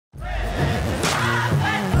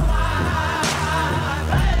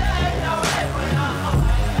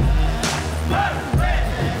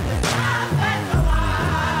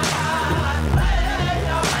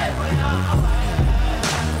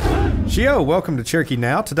Gio, welcome to Cherokee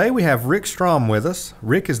Now. Today we have Rick Strohm with us.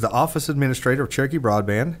 Rick is the Office Administrator of Cherokee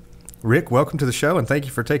Broadband. Rick, welcome to the show, and thank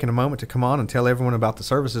you for taking a moment to come on and tell everyone about the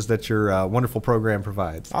services that your wonderful program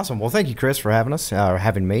provides. Awesome. Well, thank you, Chris, for having us,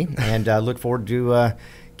 having me, and look forward to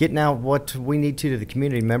getting out what we need to the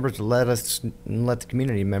community members to let the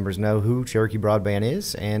community members know who Cherokee Broadband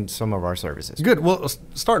is and some of our services. Good. Well,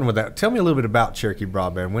 starting with that, tell me a little bit about Cherokee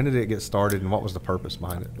Broadband. When did it get started, and what was the purpose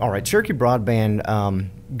behind it? All right. Cherokee Broadband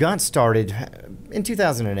got started in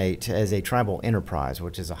 2008 as a tribal enterprise,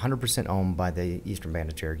 which is 100% owned by the Eastern Band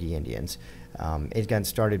of Cherokee Indians. It got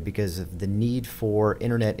started because of the need for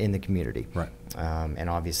internet in the community. Right. And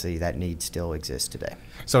obviously that need still exists today.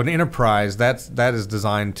 So an enterprise, that is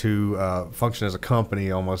designed to function as a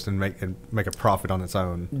company almost and make a profit on its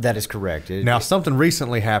own. That is correct. Now, something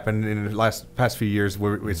recently happened in the past few years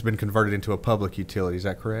where it's been converted into a public utility. Is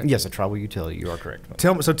that correct? Yes, a tribal utility. You are correct.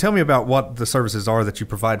 Tell me about what the services are that you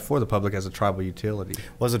provide for the public as a tribal utility.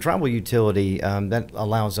 Well, as a tribal utility, that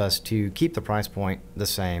allows us to keep the price point the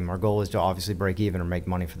same. Our goal is to obviously break even or make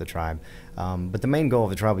money for the tribe. But the main goal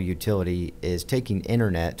of the tribal utility is taking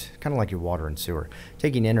internet, kind of like your water and sewer,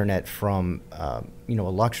 taking internet from a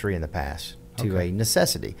luxury in the past to a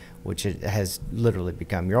necessity, which it has literally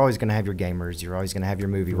become. You're always going to have your gamers, you're always going to have your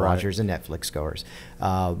movie watchers and Netflix goers.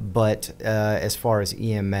 But as far as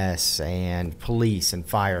EMS and police and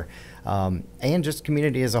fire, and just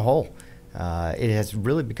community as a whole, it has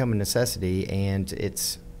really become a necessity, and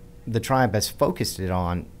the tribe has focused it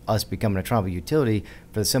on us becoming a tribal utility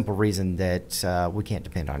for the simple reason that we can't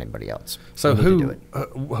depend on anybody else. So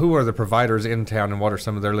who are the providers in town, and what are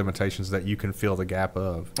some of their limitations that you can fill the gap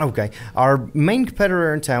of? Okay. Our main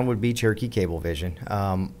competitor in town would be Cherokee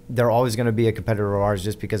Cablevision. They're always going to be a competitor of ours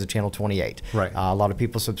just because of Channel 28. Right. A lot of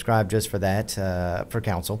people subscribe just for that, for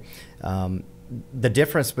council. The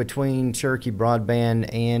difference between Cherokee Broadband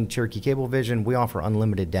and Cherokee Cablevision, we offer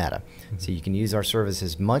unlimited data. So you can use our service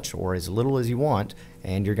as much or as little as you want,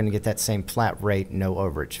 and you're going to get that same flat rate, no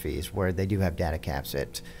overage fees, where they do have data caps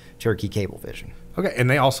at Cherokee Cablevision. Okay, and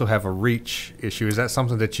they also have a reach issue. Is that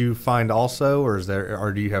something that you find also,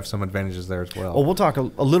 or do you have some advantages there as well? Well, we'll talk a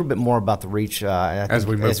little bit more about the reach as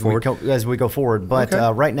we move forward. As we go forward. But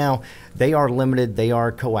right now, they are limited. They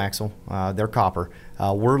are coaxial. They're copper.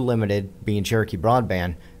 We're limited, being Cherokee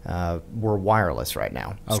Broadband. We're wireless right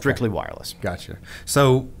now, strictly wireless. Gotcha.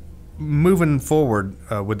 So moving forward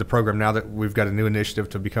with the program, now that we've got a new initiative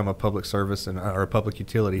to become a public service or a public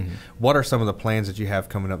utility, what are some of the plans that you have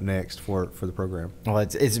coming up next for the program? Well,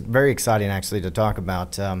 it's very exciting actually to talk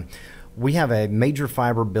about. We have a major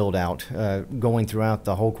fiber build out going throughout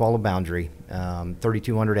the whole Qualla boundary,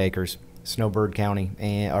 3,200 acres. Snowbird County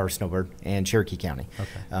and Cherokee County.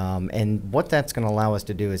 Okay. And what that's going to allow us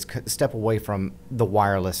to do is step away from the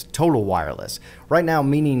wireless, total wireless. Right now,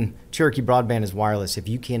 meaning Cherokee Broadband is wireless if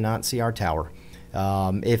you cannot see our tower.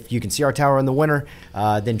 If you can see our tower in the winter,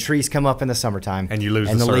 then trees come up in the summertime. And you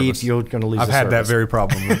lose the service. Leaves, you're going to lose the service. I've had that very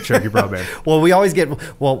problem with Cherokee Broadband. Well, we always get,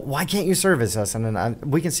 why can't you service us? And then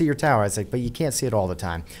we can see your tower. It's like, but you can't see it all the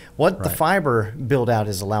time. What the fiber build-out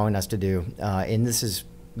is allowing us to do, and this is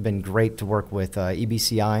been great to work with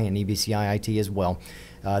EBCI and EBCI IT as well.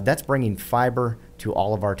 That's bringing fiber to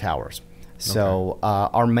all of our towers. So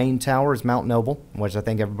our main tower is Mount Noble, which I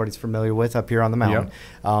think everybody's familiar with up here on the mountain.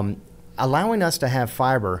 Yep. Allowing us to have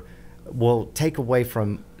fiber will take away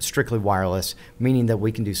from strictly wireless, meaning that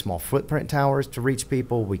we can do small footprint towers to reach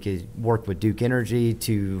people. We could work with Duke Energy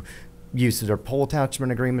to use their pole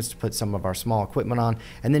attachment agreements to put some of our small equipment on,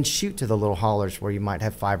 and then shoot to the little haulers where you might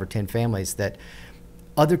have 5 or 10 families that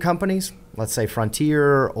other companies, let's say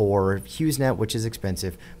Frontier or HughesNet, which is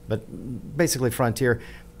expensive, but basically Frontier,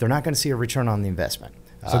 they're not going to see a return on the investment.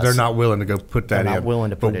 So they're not willing to go put that in. They're not willing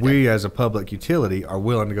to put it in. But we as a public utility are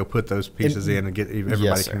willing to go put those pieces in and get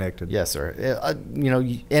everybody connected. Yes, sir.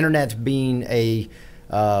 Internet being a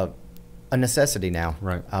necessity now.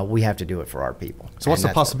 Right. We have to do it for our people. So what's the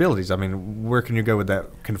possibilities? I mean, where can you go with that?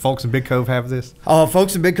 Can folks in Big Cove have this?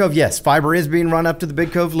 Folks in Big Cove, yes. Fiber is being run up to the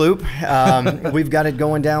Big Cove Loop. We've got it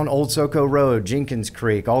going down Old Soco Road, Jenkins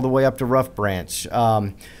Creek, all the way up to Rough Branch.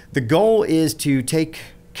 The goal is to take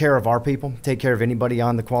care of our people, take care of anybody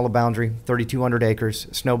on the Qualla boundary, 3,200 acres,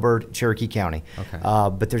 Snowbird, Cherokee County. Okay.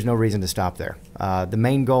 But there's no reason to stop there. The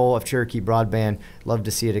main goal of Cherokee Broadband, love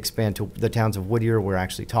to see it expand to the towns of Whittier. We're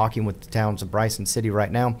actually talking with the towns of Bryson City right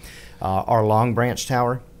now. Our Long Branch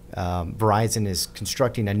Tower, Verizon is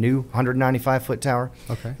constructing a new 195-foot tower.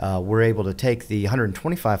 Okay. We're able to take the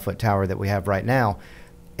 125-foot tower that we have right now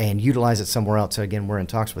and utilize it somewhere else. So again, we're in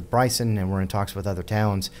talks with Bryson and we're in talks with other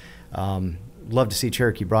towns. Love to see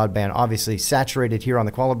Cherokee Broadband obviously saturated here on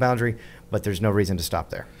the Qualla boundary, but there's no reason to stop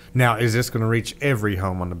there. Now, is this going to reach every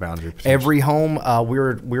home on the boundary? Every home,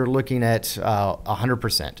 we're looking at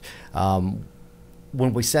 100%.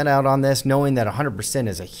 When we set out on this, knowing that 100%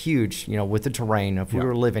 is a huge, with the terrain, if we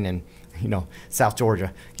were living in, South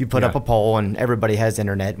Georgia, you put up a pole and everybody has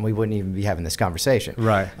internet and we wouldn't even be having this conversation.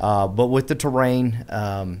 Right. But with the terrain,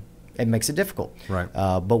 it makes it difficult. Right.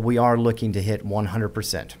 But we are looking to hit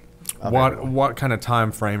 100%. What kind of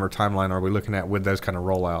time frame or timeline are we looking at with those kind of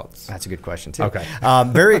rollouts? That's a good question, too. Okay.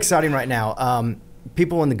 Very exciting right now.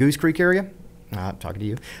 People in the Goose Creek area, talking to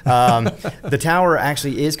you, the tower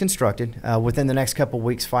actually is constructed. Within the next couple of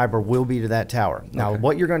weeks, fiber will be to that tower. Now,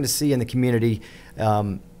 what you're going to see in the community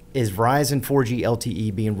is Verizon 4G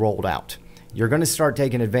LTE being rolled out. You're going to start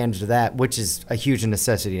taking advantage of that, which is a huge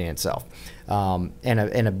necessity in itself,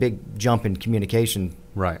 and a big jump in communication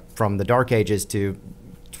from the dark ages to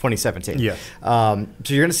 2017. Yes. So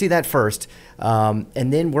you're going to see that first, and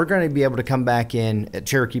then we're going to be able to come back in at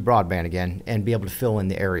Cherokee Broadband again and be able to fill in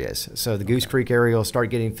the areas. So the Goose Creek area will start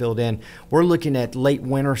getting filled in. We're looking at late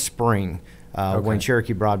winter, spring. When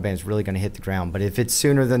Cherokee Broadband is really going to hit the ground. But if it's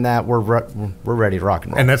sooner than that, we're ready to rock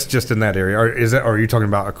and roll. And that's just in that area, or are you talking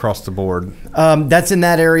about across the board? That's in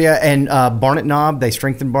that area, and Barnett Knob, they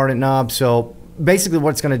strengthened Barnett Knob. So basically what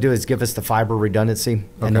it's going to do is give us the fiber redundancy,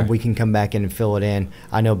 and then we can come back in and fill it in.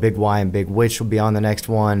 I know Big Y and Big Witch will be on the next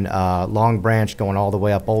one. Long Branch going all the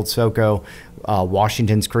way up Old Soco,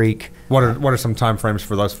 Washington's Creek. What are some time frames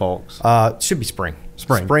for those folks? Should be spring.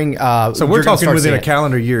 Spring. So we're talking within a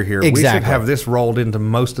calendar year here. Exactly. We should have this rolled into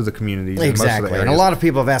most of the communities. Exactly. And a lot of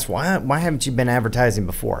people have asked, why haven't you been advertising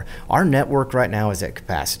before? Our network right now is at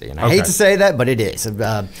capacity. And I hate to say that, but it is.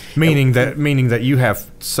 Meaning that you have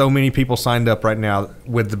so many people signed up right now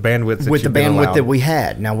with the bandwidth that we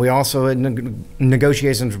had. Now, we also had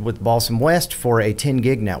negotiations with Balsam West for a 10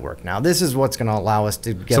 gig network. Now, this is what's going to allow us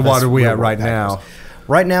to get. So what are we at right now?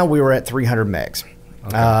 Right now, we were at 300 megs.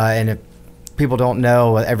 And if people don't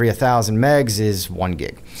know, every 1,000 megs is 1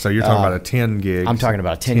 gig. So you're talking about a 10 gig. I'm talking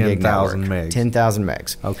about a 10 gig network. 10,000 megs. 10,000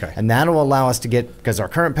 megs. Okay. And that will allow us to get, because our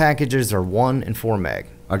current packages are 1 and 4 meg.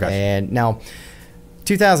 Okay. And now,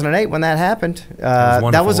 2008, when that happened,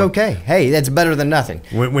 that was okay. Hey, that's better than nothing.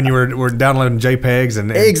 When you were downloading JPEGs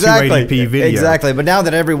and 280p video. Exactly. But now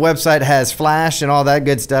that every website has Flash and all that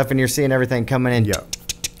good stuff, and you're seeing everything coming in,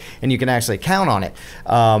 and you can actually count on it,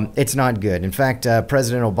 it's not good. In fact,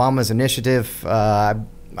 President Obama's initiative,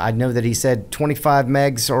 I know that he said 25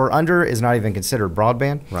 megs or under is not even considered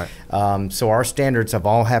broadband. Right. So our standards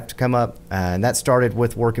have to come up, and that started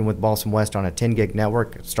with working with Balsam West on a 10 gig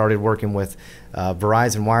network. It started working with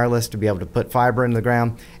Verizon Wireless to be able to put fiber in the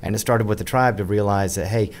ground, and it started with the tribe to realize that,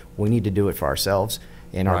 hey, we need to do it for ourselves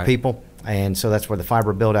and our people. And so that's where the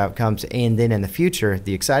fiber build out comes. And then in the future,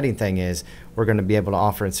 the exciting thing is we're going to be able to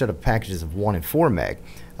offer, instead of packages of 1 and 4 meg,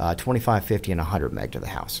 25, 50, and 100 meg to the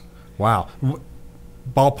house. Wow.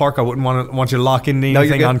 Ballpark, I wouldn't want you to lock in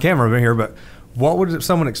anything on camera here, but what would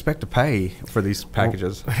someone expect to pay for these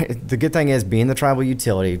packages? Well, the good thing is, being the tribal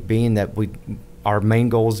utility, being that our main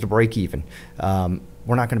goal is to break even,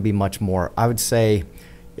 we're not going to be much more. I would say,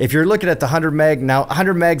 if you're looking at the 100 meg, now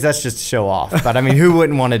 100 megs, that's just to show off. But I mean, who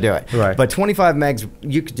wouldn't want to do it? Right. But 25 megs,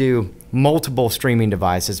 you could do multiple streaming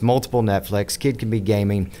devices, multiple Netflix. Kid can be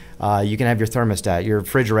gaming. You can have your thermostat, your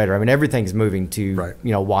refrigerator. I mean, everything's moving to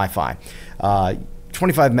Wi-Fi.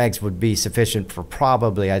 25 megs would be sufficient for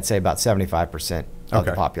probably, I'd say, about 75% of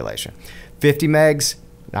the population. 50 megs.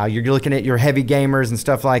 Now you're looking at your heavy gamers and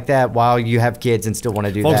stuff like that while you have kids and still want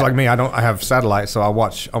to do that. Folks like me, I have satellite, so I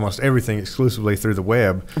watch almost everything exclusively through the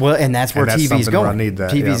web. Well, and that's where TV's going. I need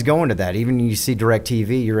that. TV's going to that. Even when you see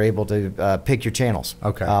DirecTV, you're able to pick your channels.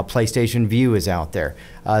 Okay. PlayStation View is out there.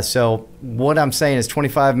 So what I'm saying is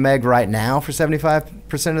 25 meg right now for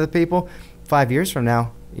 75% of the people. 5 years from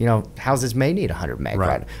now, houses may need 100 meg.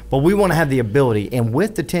 Right. But we want to have the ability, and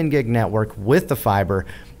with the 10 gig network, with the fiber,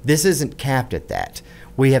 this isn't capped at that.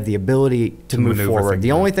 We have the ability to move forward.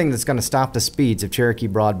 The only thing that's going to stop the speeds of Cherokee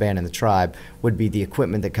Broadband and the tribe would be the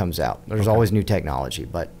equipment that comes out. There's always new technology,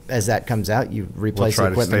 but as that comes out, you replace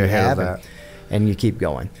the equipment you have, and you keep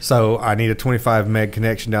going. So I need a 25 meg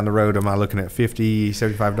connection down the road. Am I looking at $50,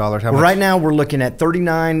 $75? How much? Right now, we're looking at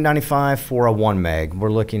 $39.95 for a 1 meg.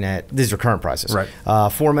 We're looking at, these are current prices. Right.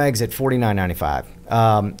 4 megs at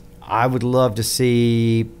 $49.95. I would love to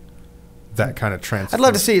see that kind of transfer. I'd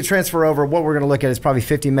love to see it transfer over. What we're going to look at is probably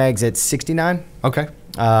 50 megs at $69. Okay.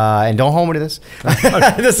 And don't hold me to this.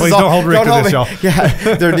 Please don't hold Rick to this, y'all.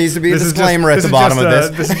 Yeah, there needs to be a disclaimer at the bottom of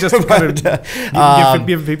this. This is just kind of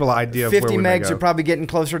give people an idea of where we 50 megs, you're probably getting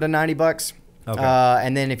closer to $90. Okay.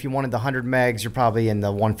 And then if you wanted the 100 megs, you're probably in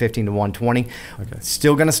the 115 to 120. Okay.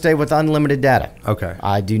 Still going to stay with unlimited data. Okay.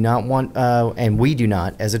 I do not want, and we do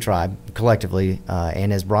not, as a tribe, collectively,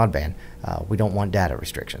 and as broadband, we don't want data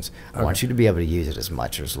restrictions. I want you to be able to use it as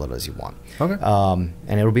much or as little as you want. Okay.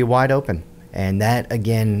 And it'll be wide open. And that,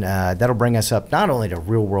 again, that'll bring us up not only to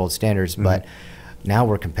real world standards, but now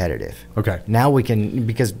we're competitive. Okay. Now we can,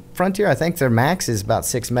 because Frontier, I think their max is about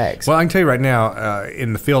 6 megs. Well, I can tell you right now,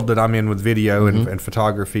 in the field that I'm in with video and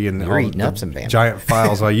photography and You're all eating up some bandwidth. giant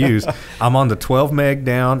files I use, I'm on the 12 meg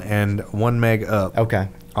down and 1 meg up. Okay.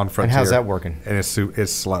 On Frontier. And how's that working? And it's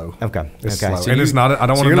slow. Okay. It's okay. slow. So and it's not. I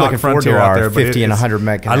don't so want to you're knock looking forward Frontier to out our there, but 50 and 100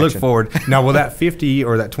 meg I look connection. forward. Now, will that 50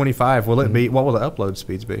 or that 25? Will it be? What will the upload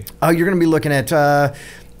speeds be? Oh, you're going to be looking at.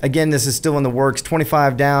 Again, this is still in the works.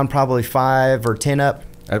 25 down, probably 5 or 10 up.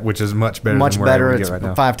 Which is much better. Much than better. we It's get right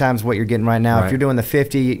now. 5 times what you're getting right now. Right. If you're doing the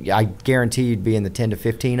 50, I guarantee you'd be in the 10 to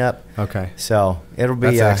 15 up. Okay. So it'll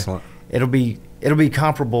be That's excellent. It'll be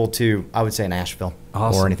comparable to, I would say, Nashville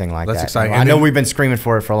Awesome. or anything like That's that. exciting. I And know then- we've been screaming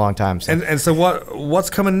for it for a long time. So. And so what's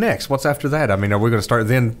coming next? What's after that? I mean, are we going to start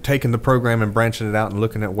then taking the program and branching it out and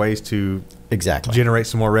looking at ways to exactly generate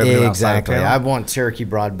some more revenue exactly. outside I of town? want Cherokee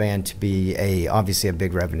Broadband to be obviously a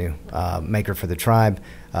big revenue maker for the tribe,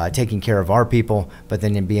 taking care of our people, but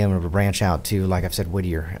then being able to branch out to, like I've said,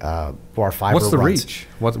 Whittier, for our fiber What's the runs. reach?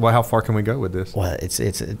 How far can we go with this? Well, it's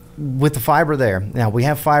with the fiber there. Now we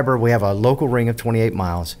have fiber. We have a local ring of 28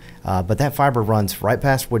 miles, but that fiber runs right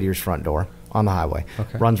past Whittier's front door on the highway.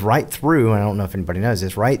 Okay. Runs right through. And I don't know if anybody knows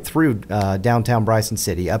this. Right through downtown Bryson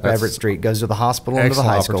City, up That's Everett Street, goes to the hospital and to the excellent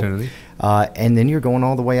high opportunity. school, and then you're going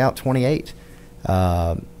all the way out 28.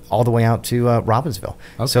 All the way out to Robbinsville.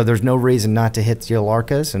 Okay. So there's no reason not to hit the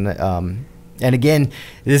Alarcas. And again,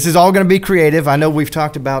 this is all going to be creative. I know we've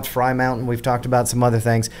talked about Fry Mountain. We've talked about some other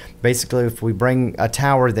things. Basically, if we bring a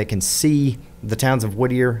tower that can see the towns of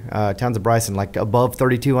Whittier, towns of Bryson, like above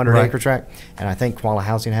 3,200 Right. acre tract, and I think Koala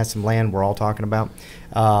Housing has some land we're all talking about,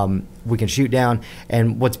 we can shoot down.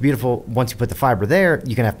 And what's beautiful, once you put the fiber there,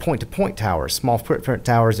 you can have point-to-point towers, small footprint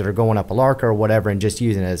towers that are going up Alarca or whatever, and just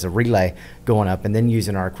using it as a relay going up, and then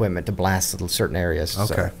using our equipment to blast little certain areas.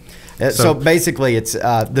 Okay. So basically, it's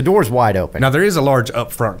the door's wide open. Now, there is a large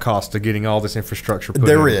upfront cost to getting all this infrastructure put in.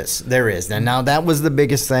 There is. And now that was the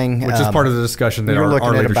biggest thing. Which is part of the discussion that you're our looking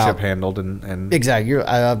at leadership about- handled. And Exactly.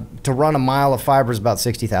 To run a mile of fiber is about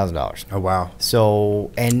 $60,000. oh, wow. So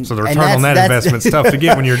So the and return on that that's- investment's tough to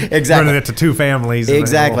get when you're Exactly. running it to 2 families.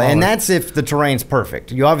 Exactly, and that. that's if the terrain's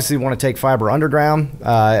perfect. You obviously want to take fiber underground.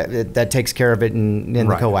 That takes care of it in the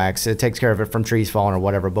Right. coax. It takes care of it from trees falling or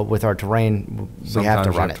whatever. But with our terrain, we have Sometimes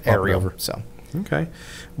to you run have it to pump it aerial. over. So Okay.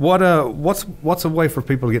 What's a way for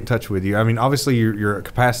people to get in touch with you? I mean, obviously you're at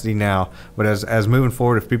capacity now, but as moving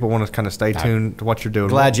forward, if people want to kind of stay tuned to what you're doing.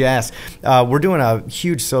 glad you asked. We're doing a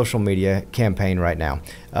huge social media campaign right now.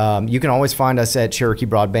 You can always find us at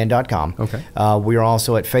CherokeeBroadband.com. Okay. We are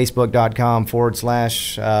also at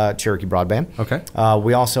Facebook.com/Cherokee Broadband. Okay.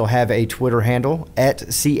 We also have a Twitter handle at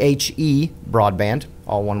CHE Broadband,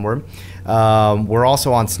 all one word. We're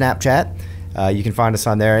also on Snapchat. You can find us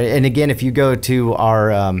on there. And again, if you go to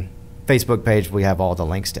our Facebook page, we have all the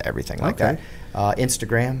links to everything like Okay. that.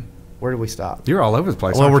 Instagram, where do we stop? You're all over the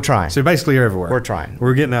place. Well, aren't we're you? trying. So basically, you're everywhere. We're trying.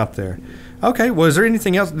 We're getting out there. Okay. Well, is there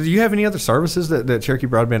anything else? Do you have any other services that Cherokee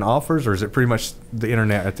Broadband offers, or is it pretty much the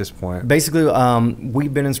internet at this point? Basically,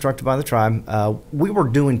 we've been instructed by the tribe. We were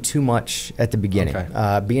doing too much at the beginning.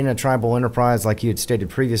 Okay. Being a tribal enterprise, like you had stated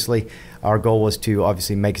previously, our goal was to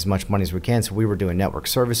obviously make as much money as we can. So we were doing network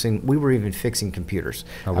servicing. We were even fixing computers.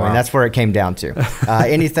 Oh, I wow. mean, that's where it came down to.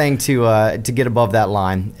 Anything to get above that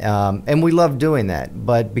line. And we love doing that.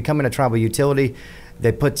 But becoming a tribal utility,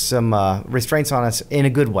 they put some restraints on us in a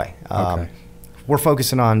good way. Okay. We're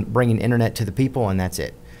focusing on bringing internet to the people, and that's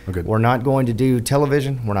it. Oh, good. We're not going to do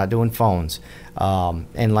television. We're not doing phones.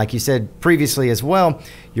 And like you said previously as well,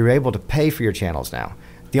 you're able to pay for your channels now.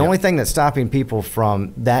 The only thing that's stopping people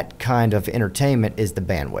from that kind of entertainment is the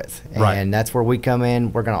bandwidth. Right. And that's where we come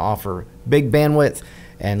in. We're going to offer big bandwidth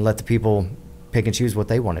and let the people pick and choose what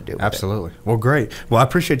they want to do with Absolutely. Well, great. Well, I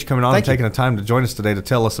appreciate you coming on Thank and taking the time to join us today to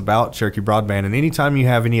tell us about Cherokee Broadband. And anytime you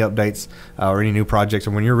have any updates or any new projects,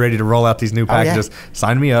 or when you're ready to roll out these new packages,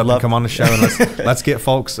 sign me up and come on the show and let's get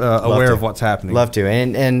folks aware of what's happening. Love to.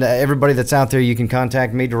 And everybody that's out there, you can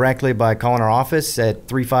contact me directly by calling our office at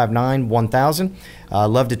 359-1000.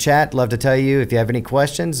 Love to chat. Love to tell you if you have any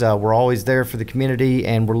questions. We're always there for the community,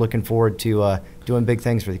 and we're looking forward to doing big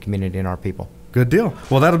things for the community and our people. Good deal.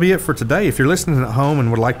 Well, that'll be it for today. If you're listening at home and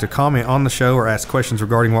would like to comment on the show or ask questions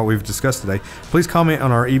regarding what we've discussed today, please comment on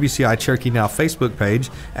our EBCI Cherokee Now Facebook page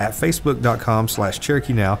at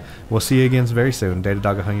facebook.com/Cherokee Now. We'll see you again very soon. Data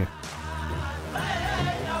Dog Ahunga.